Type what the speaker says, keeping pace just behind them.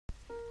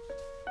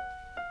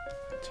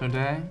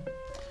Today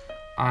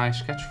I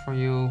sketch for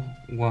you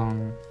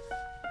one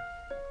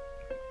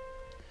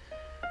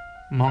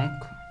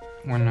monk,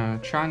 one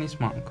Chinese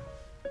monk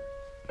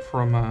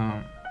from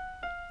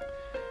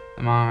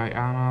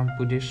Mahayana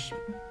Buddhist.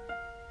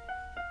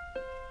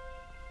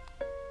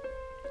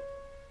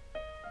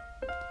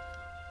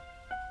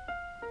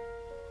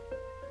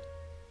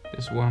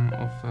 Is one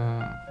of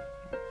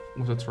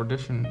the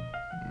traditional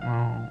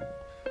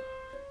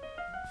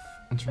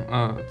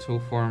two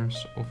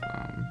forms of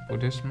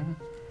Buddhism.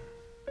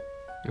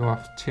 You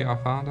have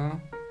Theravada,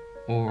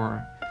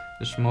 or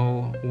the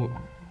small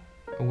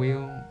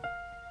wheel,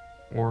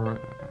 or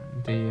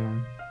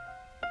the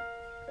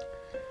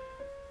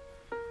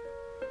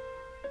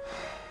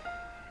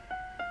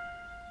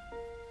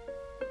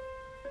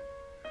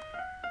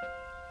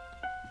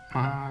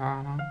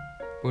Mahayana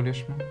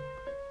Buddhism,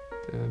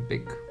 the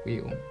big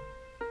wheel.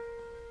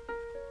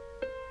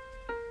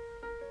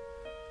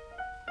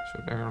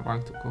 So there I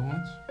like to call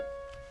it.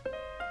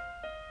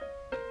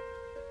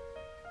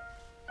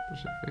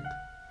 Specific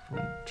from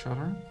each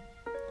other.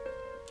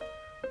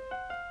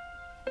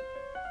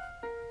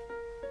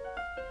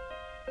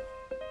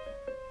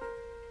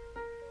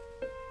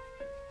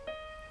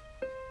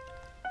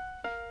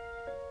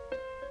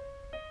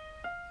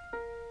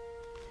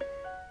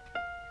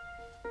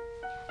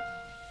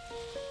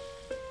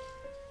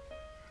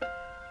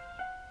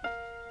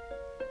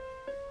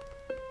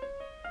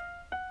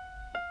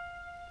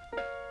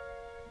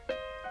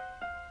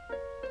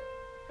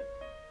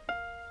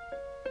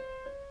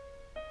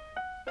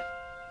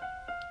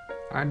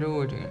 I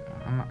do it,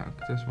 I make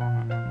this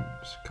one in a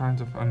kind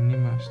of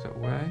animistic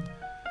way.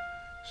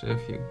 So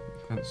if you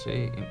can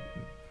see,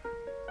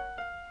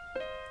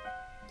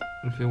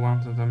 if you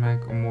wanted to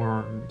make a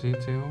more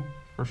detail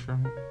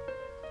version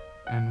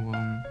and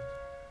one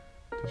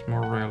that's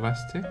more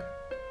realistic,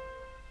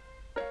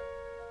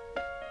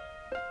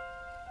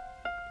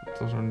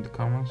 those are in the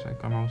comments. I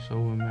can also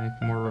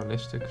make more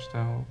realistic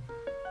style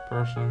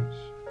persons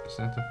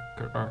instead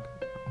of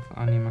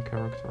anime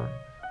character.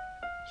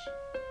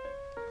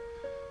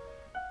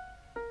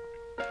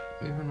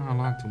 Even I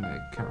like to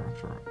make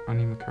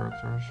anime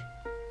characters.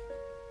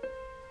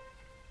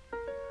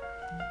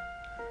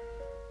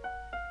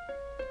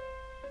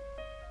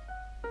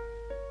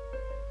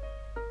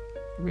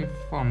 It'd be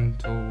fun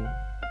to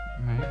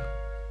make.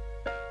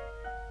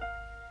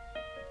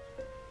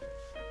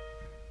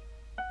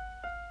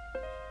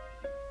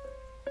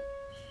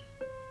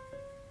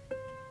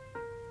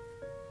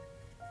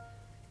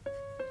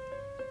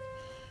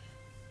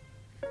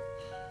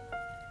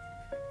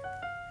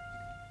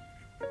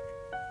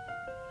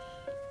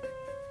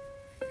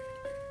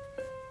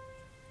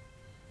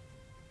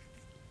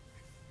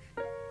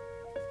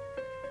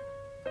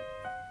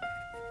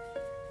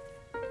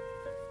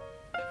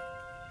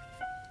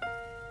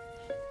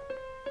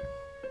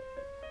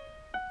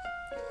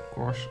 Of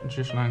course,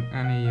 just like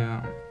any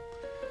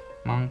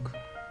monk,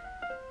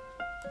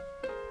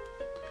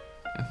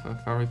 have a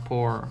very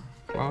poor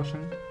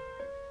clothing.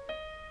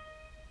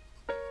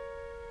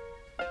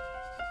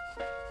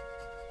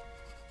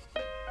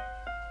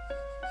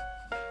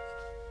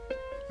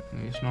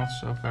 He's not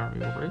so very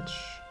rich.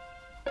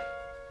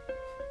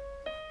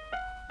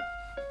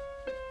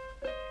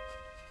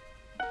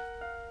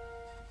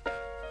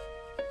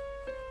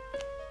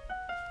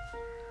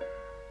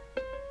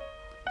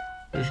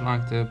 Just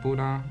like the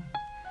Buddha,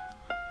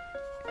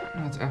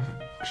 that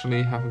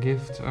actually have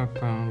given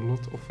up a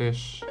lot of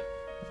his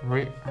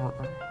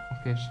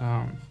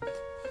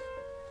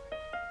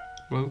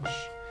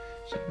clothes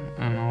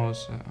and all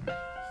his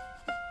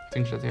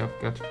things that he have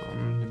got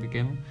from the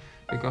beginning,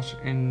 because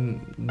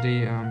in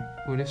the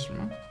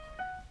Buddhism,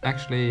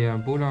 actually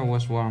Buddha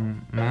was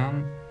one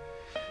man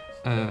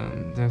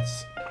that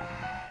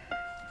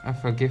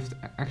have a gift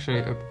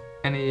actually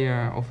any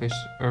of his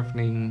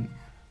earthly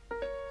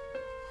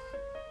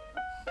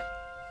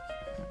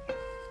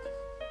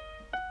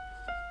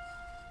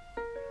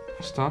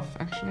stuff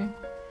actually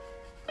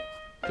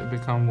to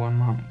become one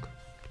monk.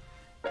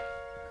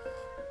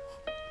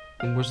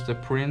 He was the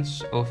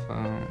prince of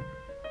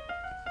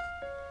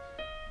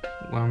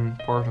one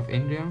part of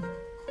India.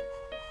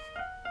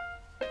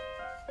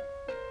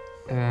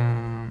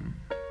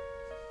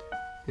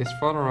 His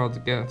father had to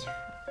get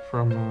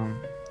from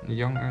a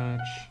young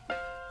age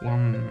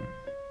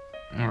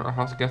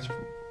how to get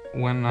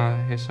when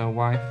his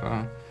wife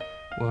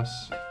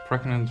was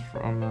pregnant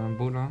from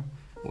Buddha.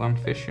 One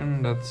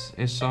vision that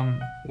his son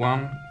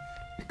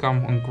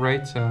become a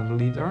great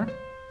leader,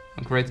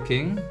 a great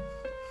king,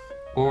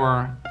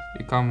 or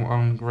become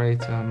one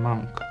great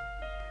monk.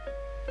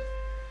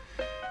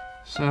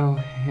 So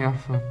he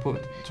have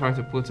tried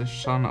to put his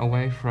son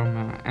away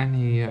from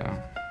any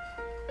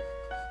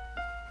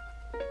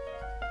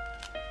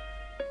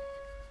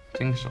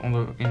things in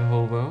the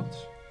whole world.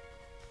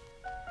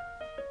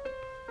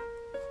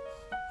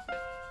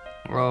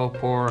 We're all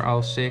poor,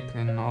 all sick,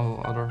 and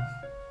all other.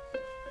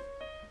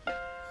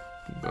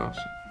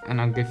 And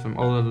I give him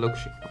all the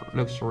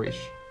luxuries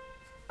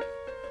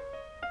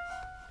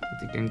that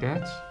he can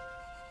get.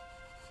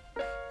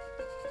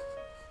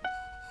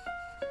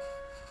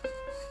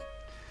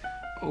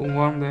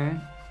 One day,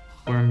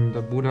 when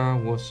the Buddha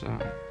was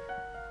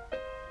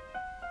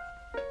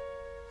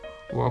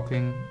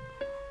walking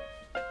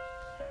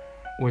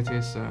with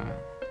his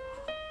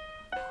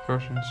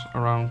persons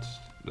around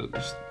the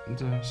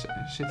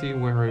city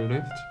where he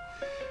lived,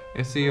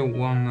 I see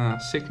one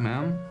sick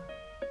man,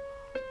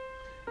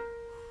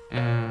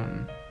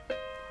 and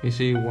you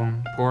see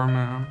one poor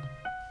man,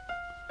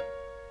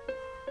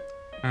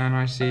 and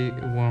I see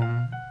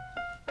one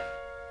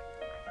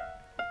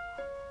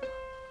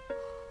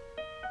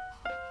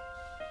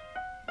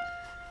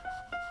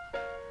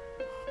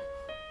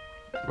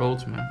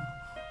old man.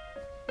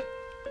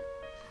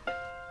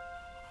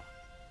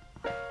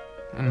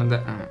 And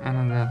then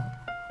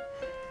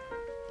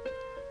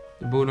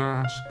the Buddha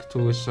asked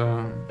to his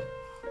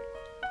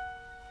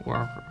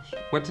workers,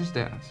 "What is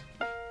that?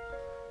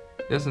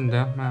 Isn't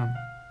that man?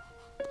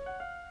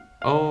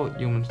 All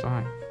humans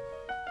die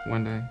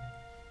one day."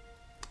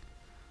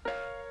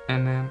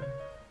 And then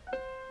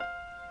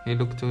he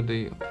looked to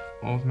the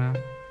old man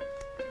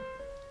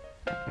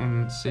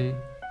and see.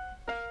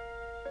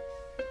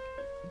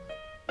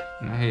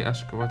 And he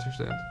asked, "What is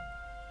that?"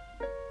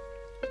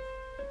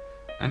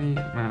 Any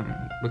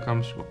man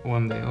becomes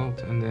one day old,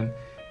 and then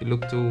he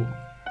looked to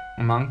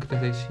a monk that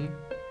they see,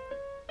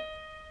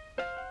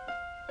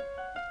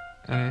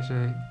 and they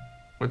say,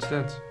 "What's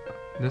that?"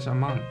 "That's a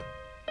monk.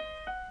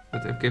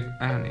 But if give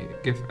any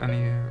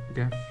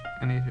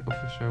of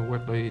his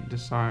worldly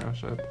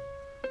desires up."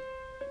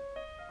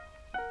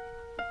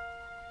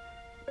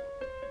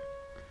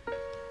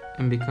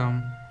 And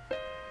become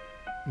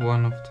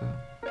one of the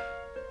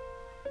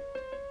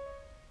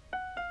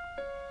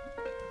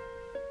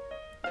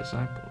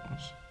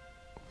disciples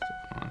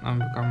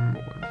and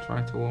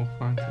try to all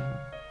find the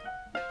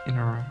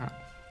inner half.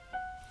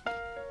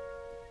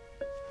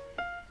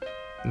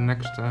 The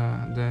next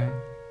day,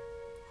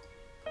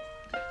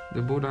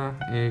 the Buddha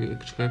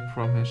escaped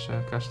from his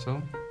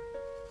castle,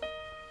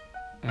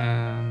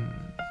 and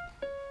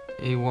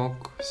he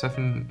walked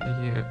 7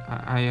 years.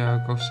 I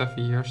go 7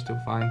 years to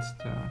find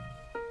the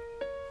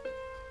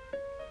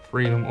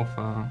freedom of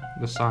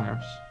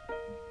desires.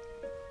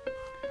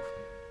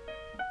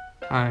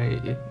 I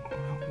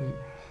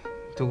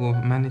do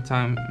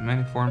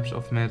many forms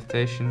of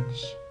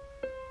meditations,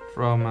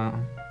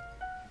 from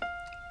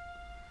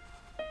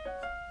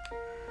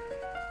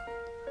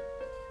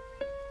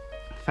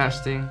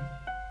fasting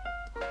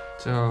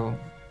to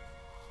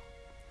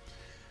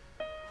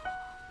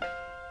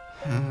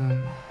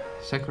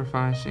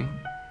sacrificing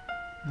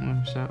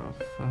himself,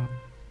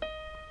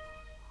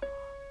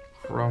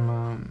 from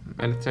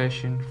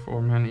meditation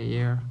for many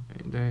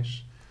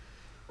days,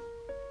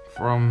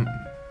 from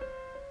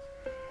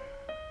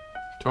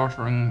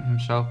torturing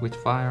himself with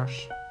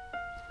fires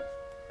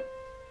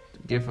to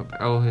give up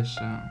all his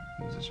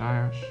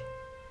desires.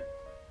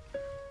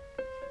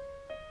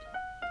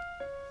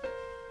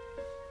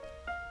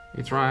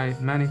 He tried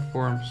many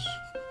forms,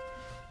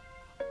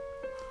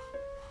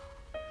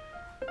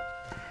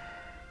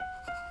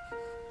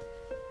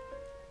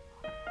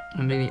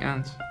 and in the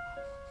end,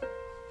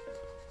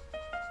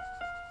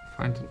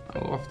 find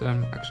all of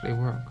them actually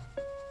work.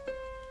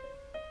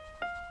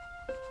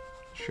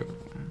 Sure.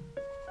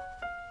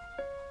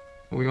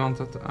 We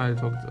wanted, I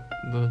took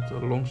the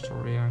long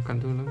story and can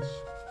do this,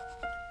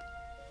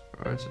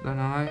 but then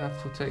I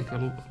have to take a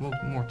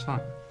lot more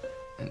time,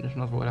 and that's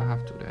not what I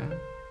have today,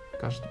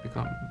 because it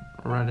become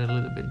already a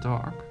little bit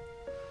dark.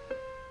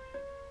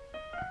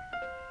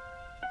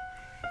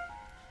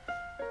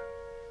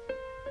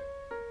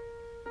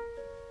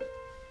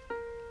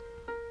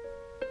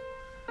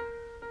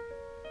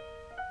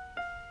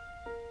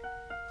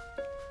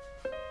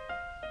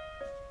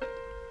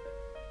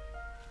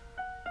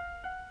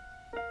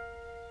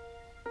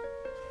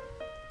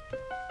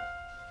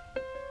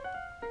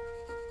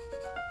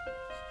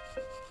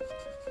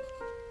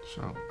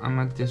 So I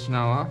make this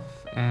now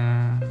off,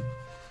 and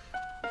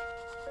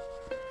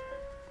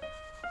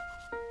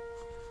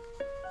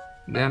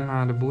then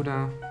the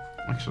Buddha,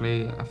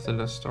 actually after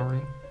the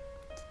story,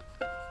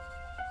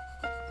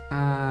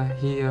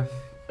 he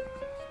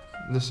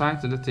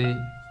decided that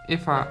he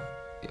finds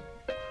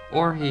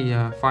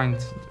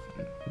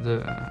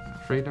the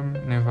freedom,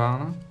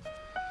 nirvana,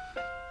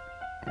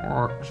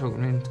 or so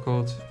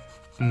called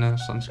in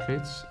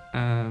Sanskrit,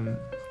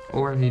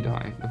 or he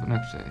died the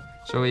next day.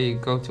 So he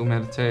go to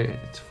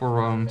meditate for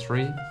around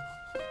 3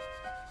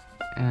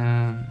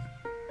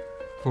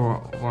 for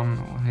one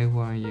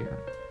whole year.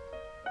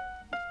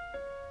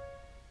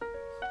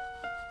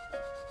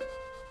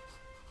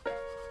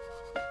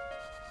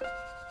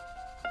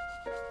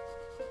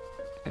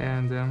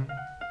 And then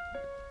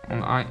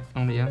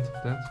on the end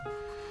of that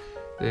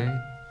day,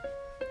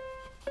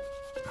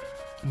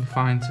 we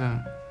find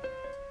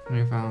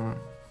nirvana.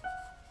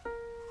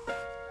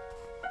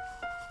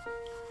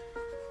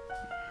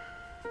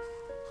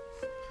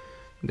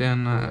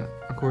 Then,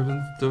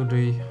 according to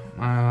the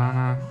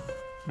Mahayana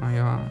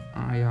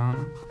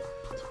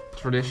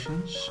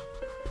traditions,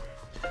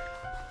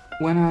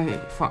 when I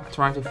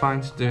try to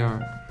find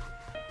their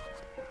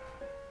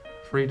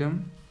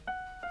freedom,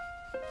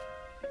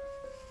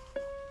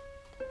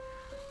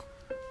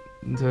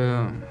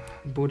 the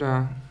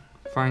Buddha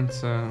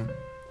finds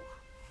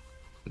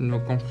in a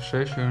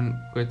conversation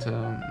with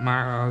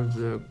Mara,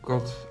 the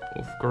god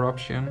of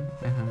corruption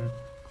and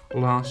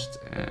lust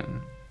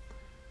and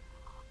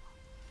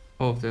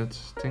all of that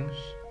things,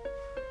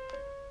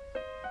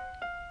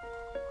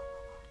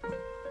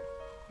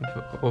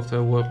 of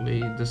the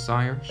worldly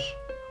desires.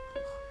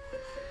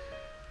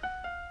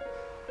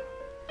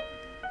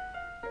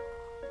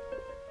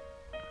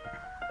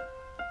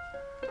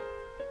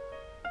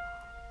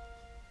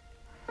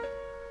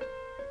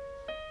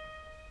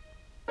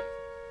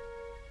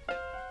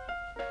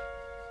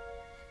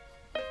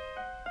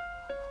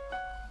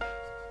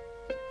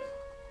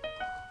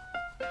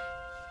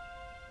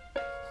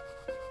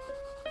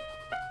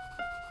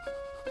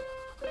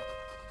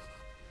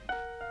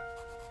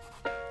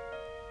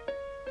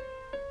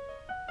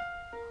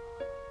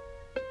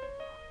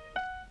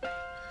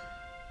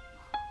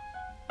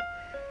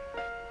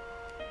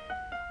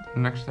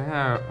 Next day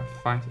I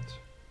find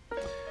it.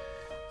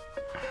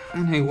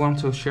 And he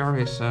wants to share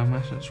his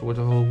message with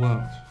the whole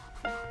world.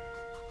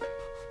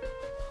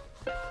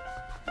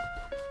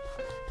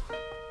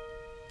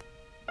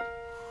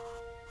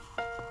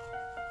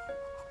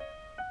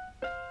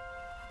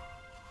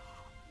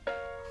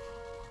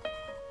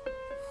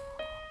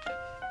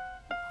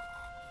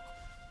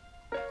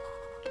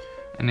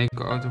 And he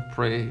goes to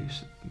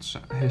praise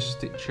his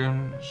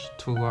teachings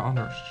to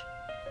others.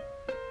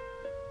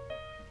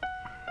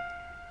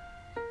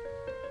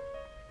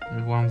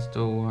 He wants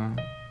to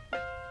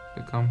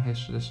become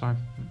his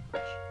disciples.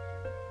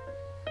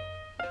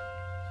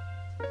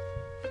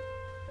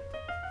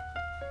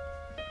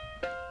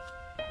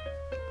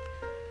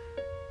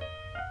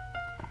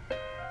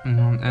 And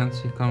on the end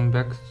he comes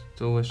back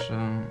to his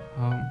home.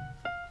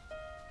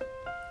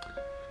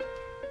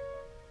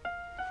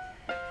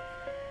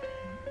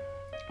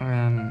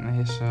 And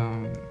his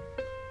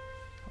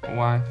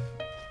wife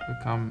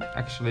become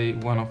actually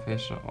one of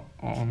his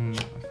own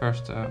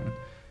first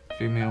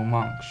female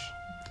monks,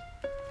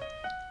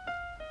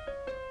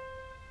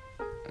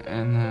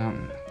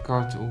 and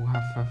go to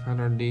have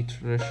further the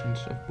traditions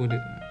of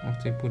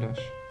the Buddhas.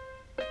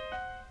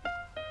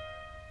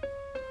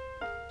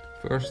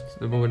 First,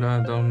 the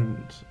Buddha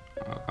don't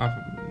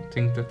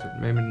think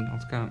that maybe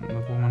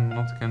that woman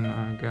not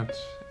can get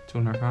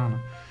to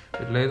nirvana,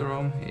 but later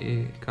on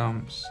he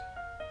comes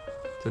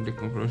to the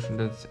conclusion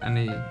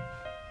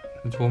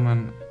that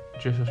woman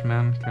just as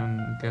man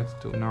can get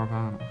to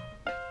nirvana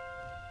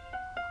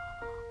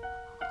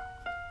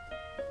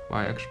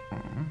by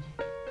experiment,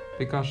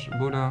 because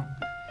Buddha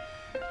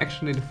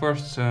actually the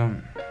first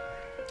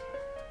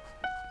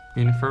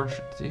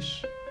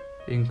universities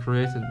being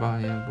created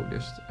by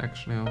Buddhists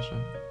actually also.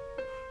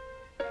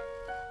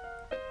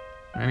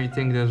 Maybe you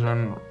think there's a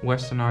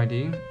Western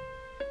idea.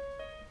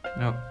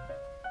 No.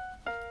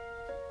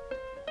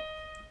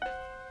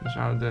 It's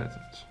outdated.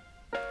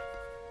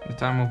 The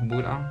time of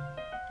Buddha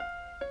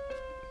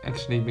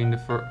actually being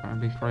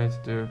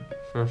created the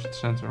first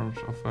centers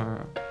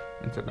of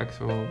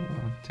intellectual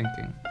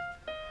thinking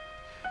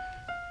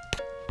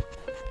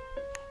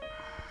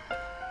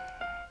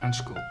and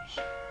schools.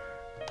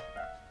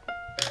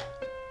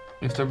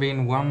 If there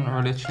been one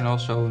religion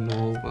also in the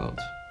whole world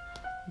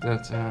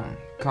that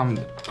come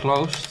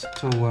close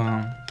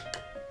to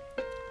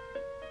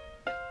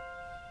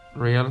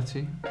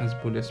reality, it's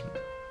Buddhism.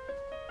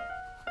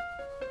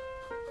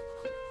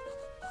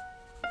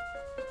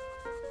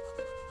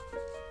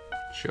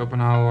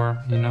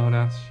 Schopenhauer, you know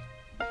that.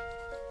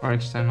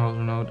 Einstein also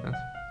know that.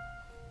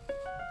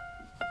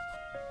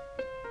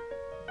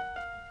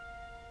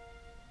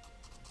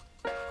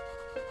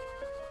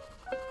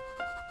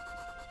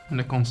 And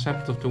the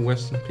concept of the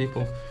Western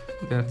people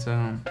that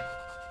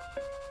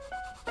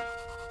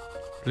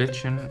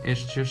religion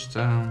is just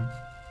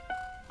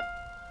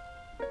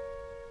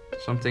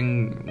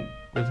something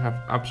that have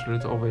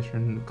absolute always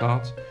in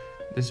God.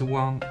 This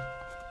one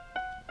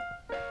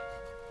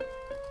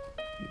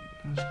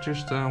is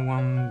just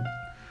one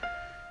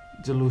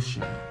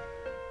delusion.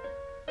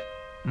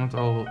 Not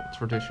all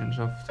traditions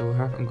have to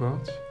have a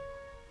God.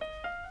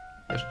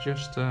 It's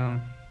just a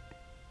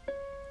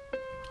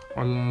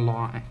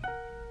lie.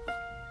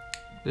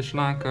 It's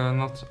like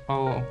not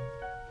all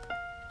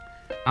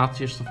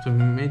atheists of the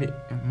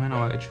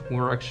Middle Age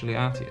were actually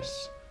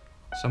atheists.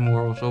 Some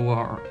were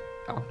also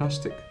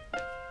agnostic.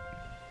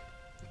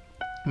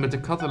 But the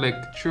Catholic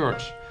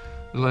Church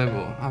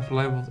have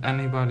labeled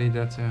anybody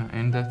that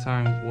in that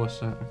time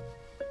was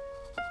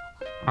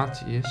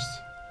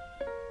atheist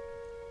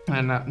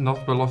and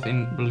not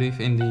believe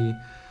in the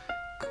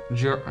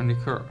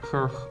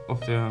church of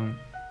the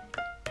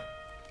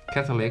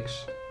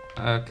Catholics,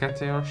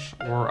 Cathars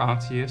or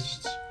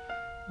atheists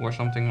or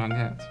something like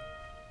that.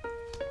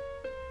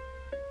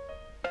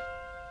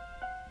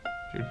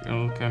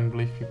 You can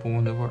believe people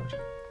in the word.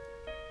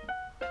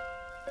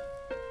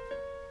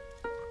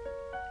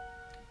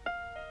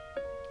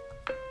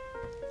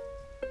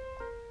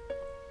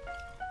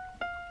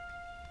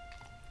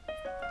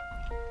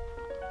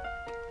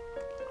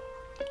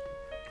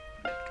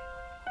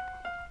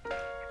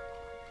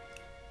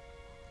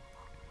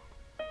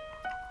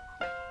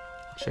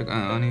 Check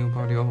I knew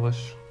about the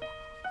others.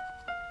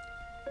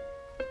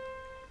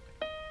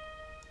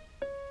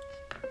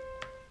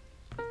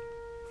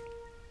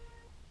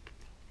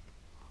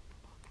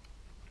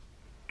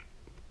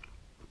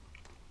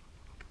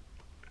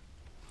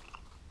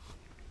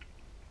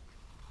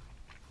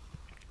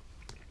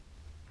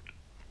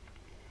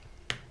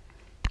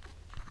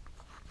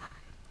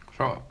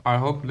 So I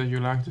hope that you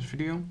liked this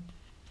video.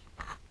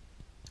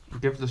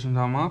 Give this a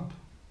thumb up,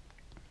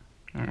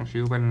 and I'll see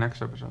you by the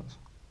next episode.